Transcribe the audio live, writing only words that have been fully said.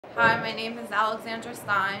Hi, my name is Alexandra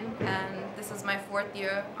Stein, and this is my 4th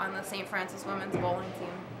year on the St. Francis women's bowling team.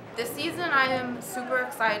 This season I am super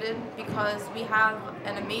excited because we have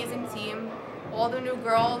an amazing team. All the new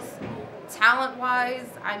girls, talent-wise,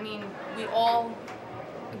 I mean, we all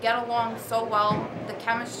get along so well. The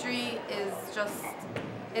chemistry is just,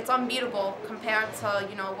 it's unbeatable compared to,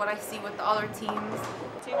 what I see with the other teams.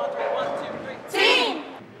 Team on three. 1, 2, 3. Team!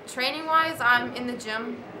 Training-wise, I'm in the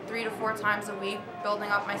gym 3 to 4 times a week, building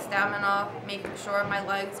up my stamina, making sure my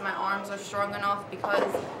legs, my arms are strong enough because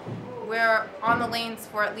we're on the lanes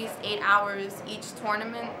for at least 8 hours each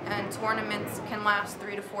tournament, and tournaments can last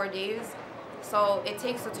 3 to 4 days. So it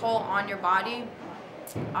takes a toll on your body.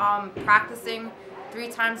 Practicing 3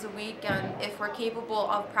 times a week, and if we're capable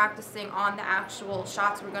of practicing on the actual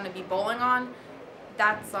shots we're going to be bowling on,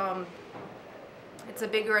 that's it's a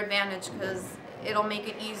bigger advantage because it'll make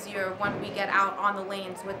it easier when we get out on the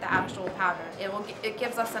lanes with the actual pattern. It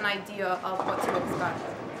gives us an idea of what to expect.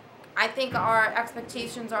 I think our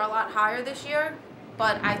expectations are a lot higher this year,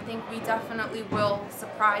 but I think we definitely will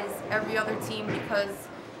surprise every other team because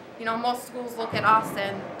most schools look at us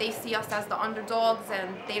and they see us as the underdogs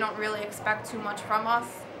and they don't really expect too much from us.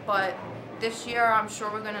 But this year, I'm sure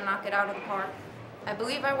we're going to knock it out of the park. I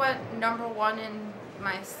believe I went #1 in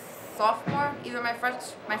my sophomore, either my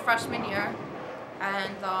freshman year,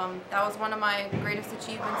 and that was one of my greatest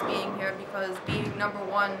achievements being here because being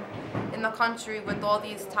 #1 in the country with all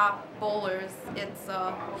these top bowlers, it's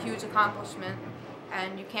a huge accomplishment.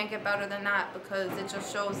 And you can't get better than that because it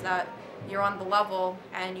just shows that you're on the level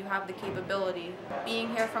and you have the capability.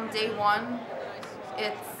 Being here from day one,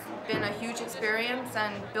 it's been a huge experience,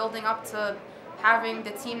 and building up to having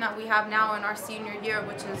the team that we have now in our senior year,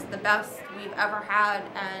 which is the best we've ever had.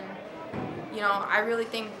 And I really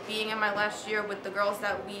think being in my last year with the girls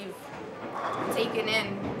that we've taken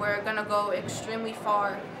in, we're gonna go extremely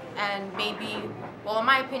far, and maybe, well, in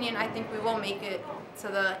my opinion, I think we will make it to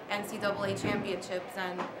the NCAA championships,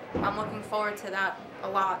 and I'm looking forward to that a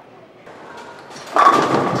lot.